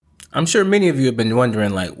I'm sure many of you have been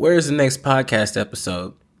wondering, like, where's the next podcast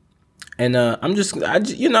episode? And I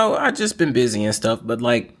just been busy and stuff, but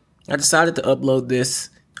like, I decided to upload this.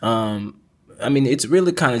 It's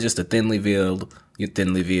really kind of just a thinly veiled. You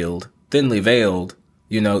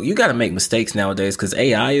got to make mistakes nowadays because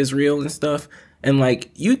AI is real and stuff, and like,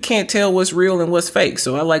 you can't tell what's real and what's fake.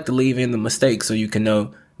 So I like to leave in the mistakes so you can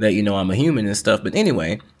know that I'm a human and stuff. But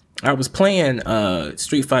anyway, I was playing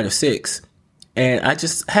Street Fighter 6. And I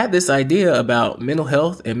just had this idea about mental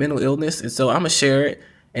health and mental illness. And so I'm going to share it.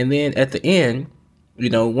 And then at the end,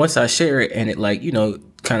 once I share it and it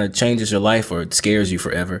kind of changes your life or it scares you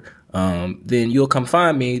forever, then you'll come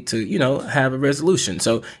find me to, have a resolution.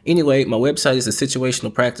 So anyway, my website is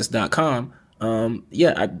thesituationalpractice.com.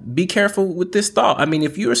 Be careful with this thought. I mean,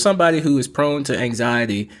 if you're somebody who is prone to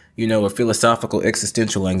anxiety, or philosophical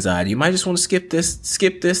existential anxiety, you might just want to skip this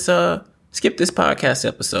podcast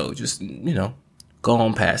episode. Just, go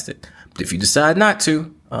on past it. But if you decide not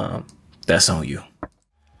to, that's on you.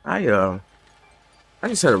 I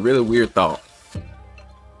just had a really weird thought.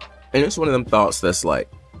 And it's one of them thoughts that's like,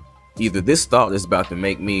 either this thought is about to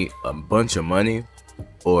make me a bunch of money,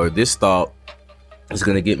 or this thought is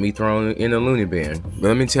going to get me thrown in a loony bin. But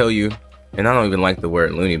let me tell you, and I don't even like the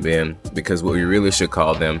word loony bin, because what we really should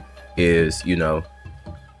call them is,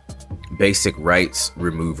 basic rights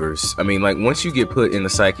removers. I mean, like, once you get put in a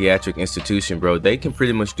psychiatric institution, bro, they can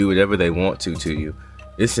pretty much do whatever they want to you.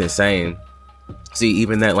 It's insane. See,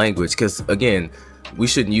 even that language, because again, we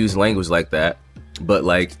shouldn't use language like that. But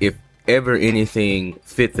like, if ever anything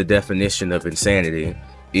fit the definition of insanity,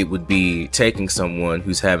 it would be taking someone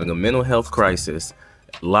who's having a mental health crisis,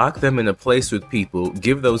 lock them in a place with people,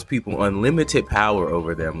 give those people unlimited power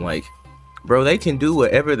over them. Like, bro, they can do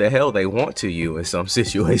whatever the hell they want to you in some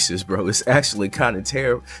situations, bro. It's actually kind of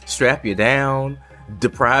terrible. Strap you down,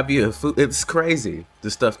 deprive you of food. It's crazy. The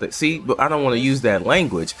stuff that, see, but I don't want to use that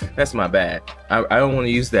language. That's my bad. I don't want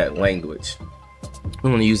to use that language. I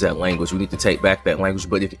don't want to use that language. We need to take back that language.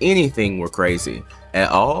 But if anything were crazy at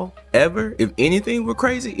all, ever, if anything were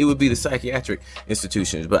crazy, it would be the psychiatric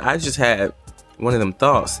institutions. But I just had one of them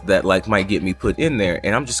thoughts that like might get me put in there,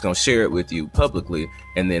 and I'm just gonna share it with you publicly,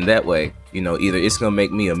 and then that way, either it's gonna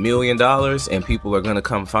make me $1 million and people are gonna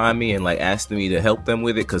come find me and like ask me to help them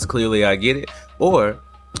with it because clearly I get it, or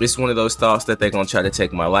it's one of those thoughts that they're gonna try to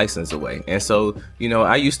take my license away. And so,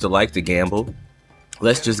 I used to like to gamble.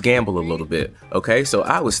 Let's just gamble a little bit, okay? So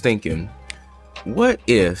I was thinking, what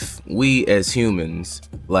if we as humans,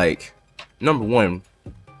 like, number one,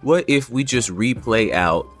 what if we just replay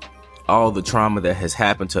out all the trauma that has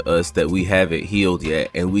happened to us that we haven't healed yet,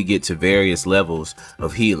 and we get to various levels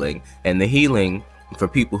of healing? And the healing for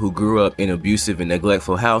people who grew up in abusive and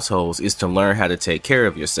neglectful households is to learn how to take care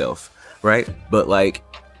of yourself, right? But like,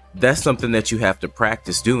 that's something that you have to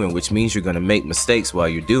practice doing, which means you're going to make mistakes while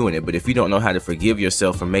you're doing it. But if you don't know how to forgive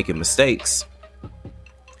yourself for making mistakes,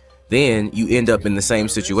 then you end up in the same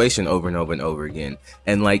situation over and over and over again.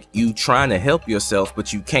 And like, you trying to help yourself,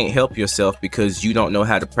 but you can't help yourself because you don't know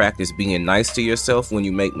how to practice being nice to yourself when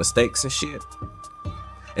you make mistakes and shit.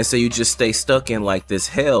 And so you just stay stuck in like this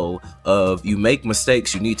hell of, you make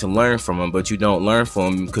mistakes, you need to learn from them, but you don't learn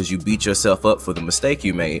from them because you beat yourself up for the mistake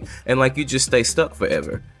you made. And like, you just stay stuck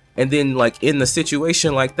forever. And then like, in the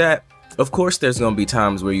situation like that, of course there's going to be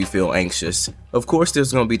times where you feel anxious. Of course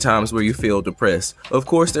there's going to be times where you feel depressed. Of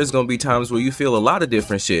course there's going to be times where you feel a lot of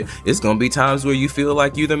different shit. It's going to be times where you feel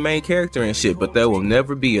like you're the main character and shit, but there will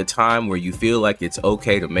never be a time where you feel like it's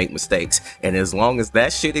okay to make mistakes. And as long as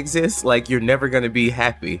that shit exists, like, you're never going to be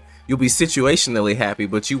happy. You'll be situationally happy,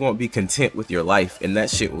 but you won't be content with your life, and that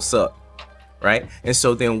shit will suck, right? And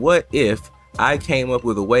so then what if I came up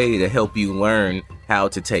with a way to help you learn how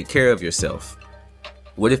to take care of yourself?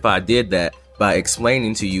 What if I did that by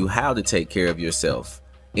explaining to you how to take care of yourself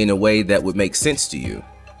in a way that would make sense to you,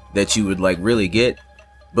 that you would like really get?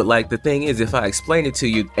 But like, the thing is, if I explain it to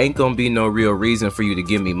you, ain't gonna be no real reason for you to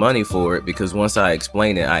give me money for it, because once I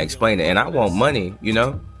explain it, and I want money,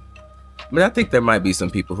 But I think there might be some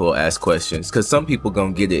people who will ask questions, because some people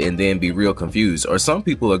gonna get it and then be real confused, or some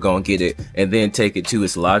people are gonna get it and then take it to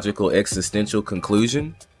its logical existential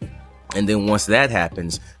conclusion. And then once that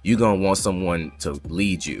happens, you're gonna want someone to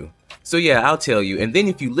lead you. So yeah, I'll tell you. And then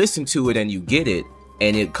if you listen to it and you get it,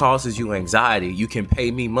 and it causes you anxiety, you can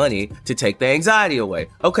pay me money to take the anxiety away.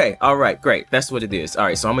 Okay, all right, great. That's what it is. All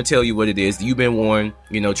right, so I'm gonna tell you what it is. You've been warned,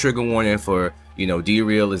 trigger warning for,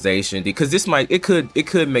 derealization, because it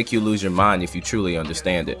could make you lose your mind if you truly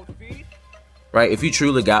understand it. Right? If you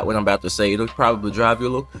truly got what I'm about to say, it'll probably drive you a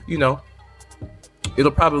little,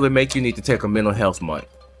 it'll probably make you need to take a mental health month.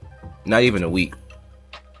 Not even a week.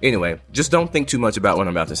 Anyway, just don't think too much about what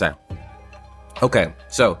I'm about to say. Okay,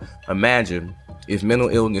 so imagine if mental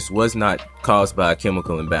illness was not caused by a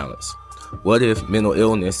chemical imbalance. What if mental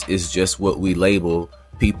illness is just what we label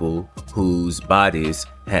people whose bodies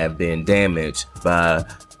have been damaged by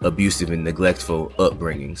abusive and neglectful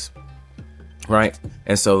upbringings? Right?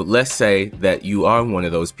 And so let's say that you are one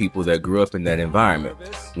of those people that grew up in that environment.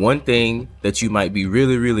 One thing that you might be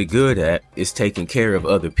really, really good at is taking care of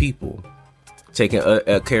other people. Taking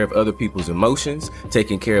care of other people's emotions,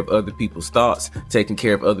 taking care of other people's thoughts, taking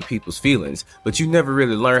care of other people's feelings. But you never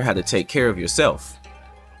really learn how to take care of yourself.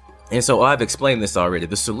 And so I've explained this already.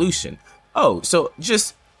 The solution.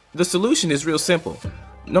 The solution is real simple.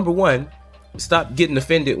 Number one, stop getting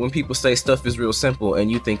offended when people say stuff is real simple and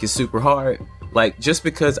you think it's super hard. Like, just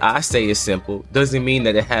because I say it's simple doesn't mean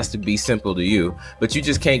that it has to be simple to you. But you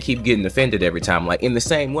just can't keep getting offended every time. Like, in the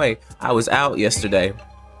same way, I was out yesterday.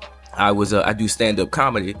 I do stand-up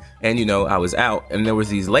comedy, and I was out, and there was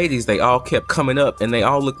these ladies. They all kept coming up, and they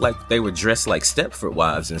all looked like they were dressed like Stepford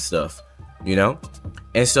wives and stuff,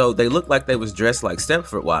 and so they looked like they was dressed like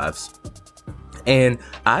Stepford wives. And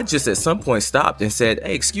I just at some point stopped and said,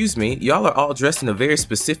 "Hey, excuse me, y'all are all dressed in a very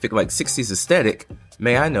specific, like, 60s aesthetic.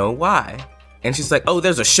 May I know why?" And she's like, "Oh,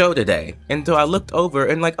 there's a show today." And so I looked over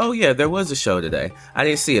and like, "Oh yeah, there was a show today. I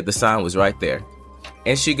didn't see it. The sign was right there."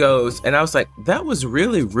 And she goes, and I was like, "That was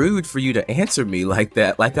really rude for you to answer me like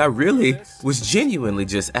that. Like, I really was genuinely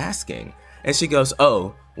just asking." And she goes,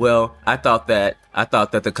 "Oh, well, I thought that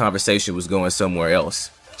the conversation was going somewhere else."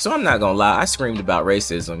 So I'm not gonna lie, I screamed about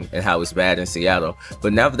racism and how it's bad in Seattle.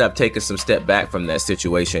 But now that I've taken some step back from that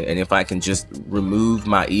situation, and if I can just remove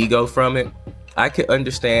my ego from it, I can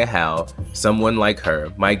understand how someone like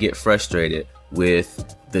her might get frustrated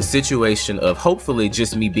with the situation of hopefully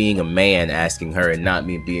just me being a man asking her and not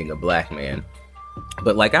me being a black man.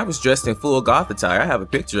 But like, I was dressed in full goth attire. I have a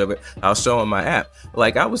picture of it. I'll show on my app.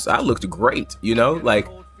 Like, I looked great, like,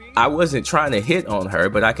 I wasn't trying to hit on her,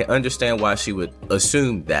 but I can understand why she would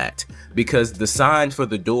assume that, because the sign for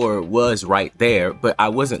the door was right there, but I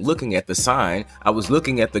wasn't looking at the sign. I was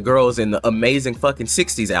looking at the girls in the amazing fucking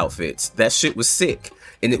 60s outfits. That shit was sick.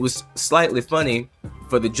 And it was slightly funny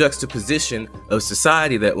for the juxtaposition of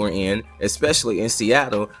society that we're in, especially in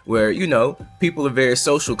Seattle, where, people are very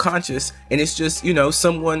social conscious. And it's just,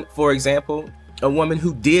 someone, for example, a woman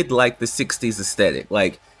who did like the 60s aesthetic.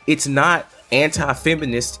 Like, it's not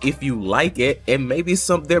anti-feminist if you like it, and maybe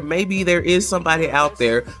there is somebody out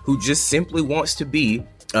there who just simply wants to be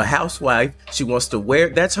a housewife. She wants to wear,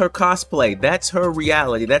 that's her cosplay, that's her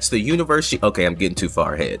reality, that's the universe okay, I'm getting too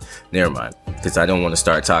far ahead, never mind, because I don't want to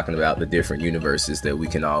start talking about the different universes that we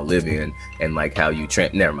can all live in and like how you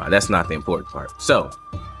never mind, that's not the important part. So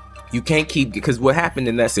you can't because what happened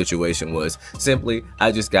in that situation was simply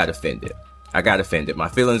I just got offended. My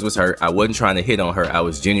feelings was hurt. I wasn't trying to hit on her. I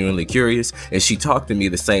was genuinely curious. And she talked to me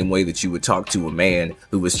the same way that you would talk to a man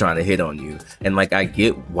who was trying to hit on you. And like, I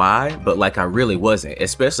get why, but like, I really wasn't,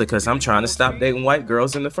 especially because I'm trying to stop dating white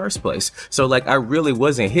girls in the first place. So like, I really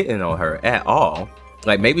wasn't hitting on her at all.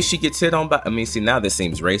 Like, maybe she gets hit on by, now this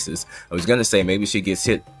seems racist. I was going to say maybe she gets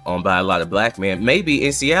hit on by a lot of black men. Maybe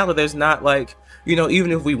in Seattle, there's not like,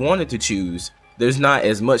 even if we wanted to choose, there's not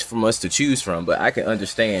as much from us to choose from, but I can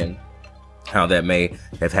understand how that may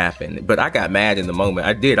have happened. But I got mad in the moment.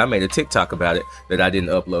 I made a TikTok about it that I didn't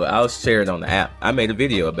upload. I'll share it on the app. I made a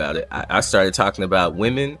video about it. I started talking about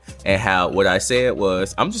women and how what I said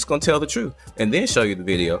was, I'm just gonna tell the truth and then show you the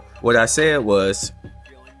video. What I said was,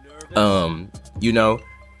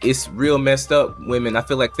 it's real messed up, women. I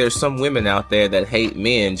feel like there's some women out there that hate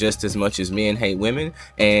men just as much as men hate women,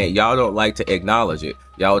 and y'all don't like to acknowledge it.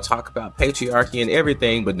 Y'all talk about patriarchy and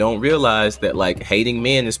everything, but don't realize that like hating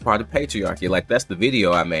men is part of patriarchy. Like, that's the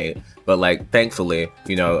video I made. But like, thankfully,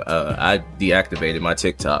 I deactivated my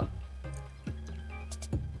TikTok.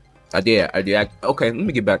 I did. Okay, let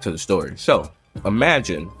me get back to the story. So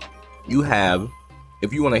imagine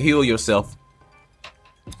if you want to heal yourself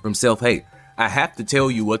from self-hate, I have to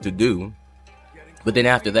tell you what to do. But then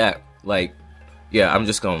after that, like, yeah, I'm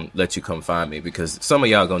just going to let you come find me because some of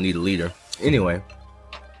y'all going to need a leader. Anyway,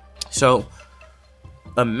 so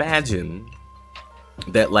imagine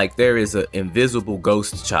that like there is an invisible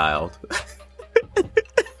ghost child.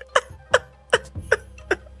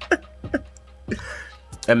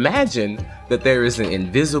 Imagine that there is an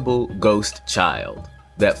invisible ghost child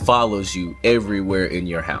that follows you everywhere in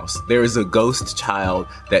your house. There is a ghost child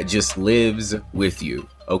that just lives with you,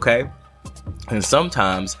 okay? And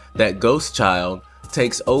sometimes that ghost child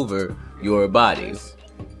takes over your body.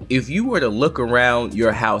 If you were to look around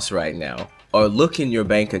your house right now, or look in your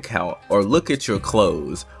bank account, or look at your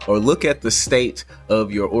clothes, or look at the state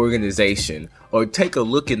of your organization, or take a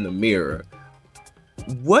look in the mirror,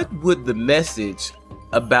 what would the message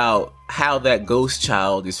about how that ghost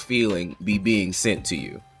child is feeling be being sent to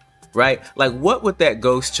you? Right? Like, what would that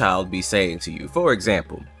ghost child be saying to you? For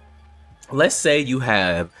example, let's say you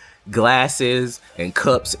have glasses and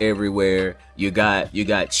cups everywhere. You got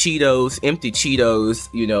Cheetos, empty Cheetos,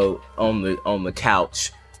 on the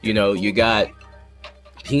couch. You got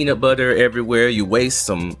peanut butter everywhere. You waste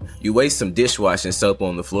some dishwashing soap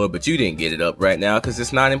on the floor, but you didn't get it up right now because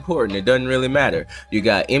it's not important. It doesn't really matter. You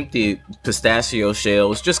got empty pistachio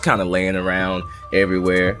shells just kind of laying around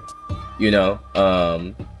everywhere.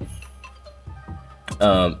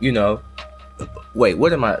 Wait,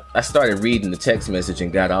 what am I started reading the text message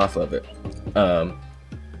and got off of it.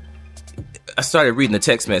 I started reading the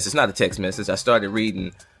text message, not a text message. I started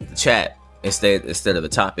reading the chat instead of the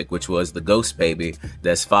topic, which was the ghost baby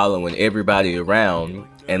that's following everybody around.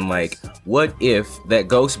 And like, what if that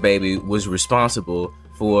ghost baby was responsible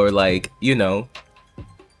for, like, the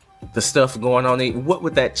stuff going on? What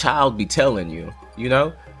would that child be telling you?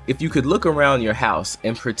 If you could look around your house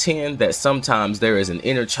and pretend that sometimes there is an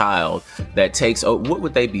inner child that takes, what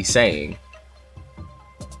would they be saying?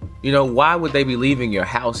 Why would they be leaving your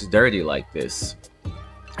house dirty like this?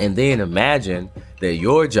 And then imagine that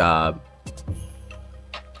your job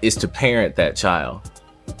is to parent that child.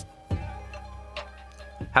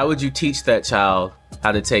 How would you teach that child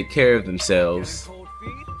how to take care of themselves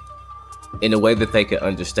in a way that they can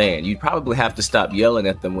understand? You'd probably have to stop yelling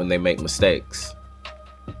at them when they make mistakes,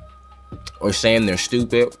 or saying they're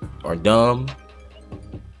stupid or dumb.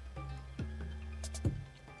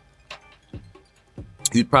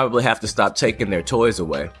 You'd probably have to stop taking their toys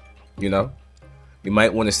away. You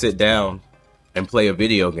might want to sit down and play a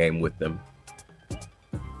video game with them.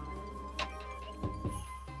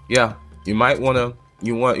 Yeah, you might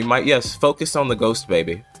focus on the ghost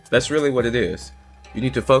baby. That's really what it is. You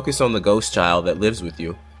need to focus on the ghost child that lives with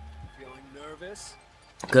you. Feeling nervous?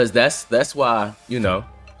 Because that's why,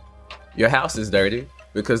 your house is dirty,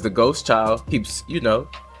 because the ghost child keeps,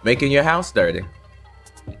 making your house dirty.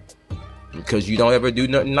 Because you don't ever do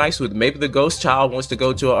nothing nice with it. Maybe the ghost child wants to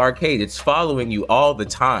go to an arcade. It's following you all the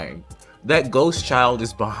time. That ghost child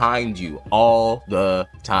is behind you all the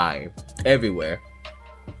time. Everywhere.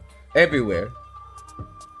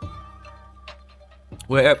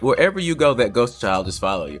 Wherever you go, that ghost child is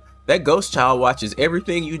following you. That ghost child watches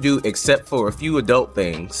everything you do except for a few adult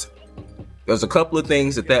things. There's a couple of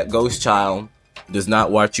things that ghost child does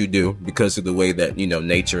not watch you do because of the way that,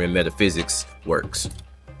 nature and metaphysics works.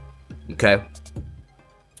 Okay?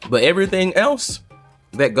 But everything else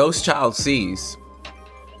that ghost child sees.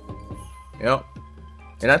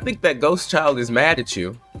 And I think that ghost child is mad at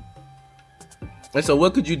you. And so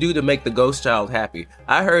what could you do to make the ghost child happy?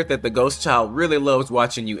 I heard that the ghost child really loves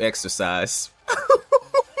watching you exercise.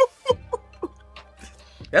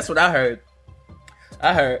 That's what I heard.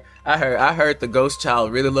 I heard the ghost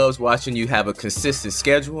child really loves watching you have a consistent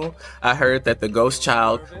schedule. I heard that the ghost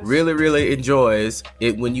child really, really enjoys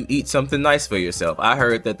it when you eat something nice for yourself. I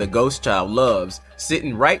heard that the ghost child loves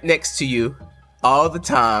sitting right next to you all the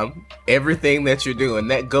time, everything that you're doing.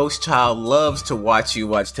 That ghost child loves to watch you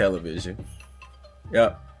watch television.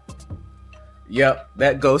 Yep,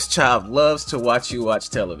 that ghost child loves to watch you watch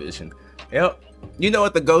television. Yep. You know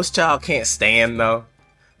what the ghost child can't stand, though?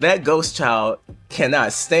 That ghost child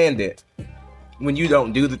cannot stand it when you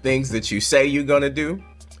don't do the things that you say you're gonna do.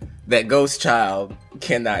 That ghost child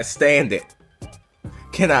cannot stand it.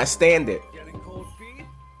 Cannot stand it. Getting cold feet?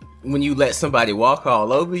 When you let somebody walk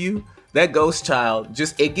all over you, that ghost child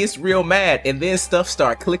it gets real mad, and then stuff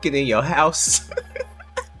start clicking in your house.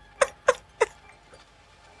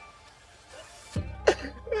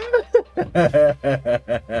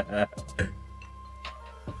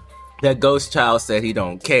 That ghost child said he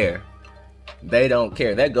don't care. They don't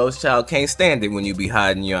care. That ghost child can't stand it when you be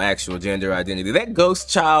hiding your actual gender identity. That ghost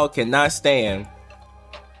child cannot stand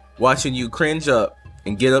watching you cringe up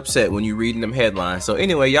and get upset when you reading them headlines. So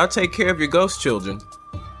anyway, y'all take care of your ghost children.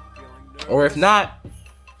 Or if not,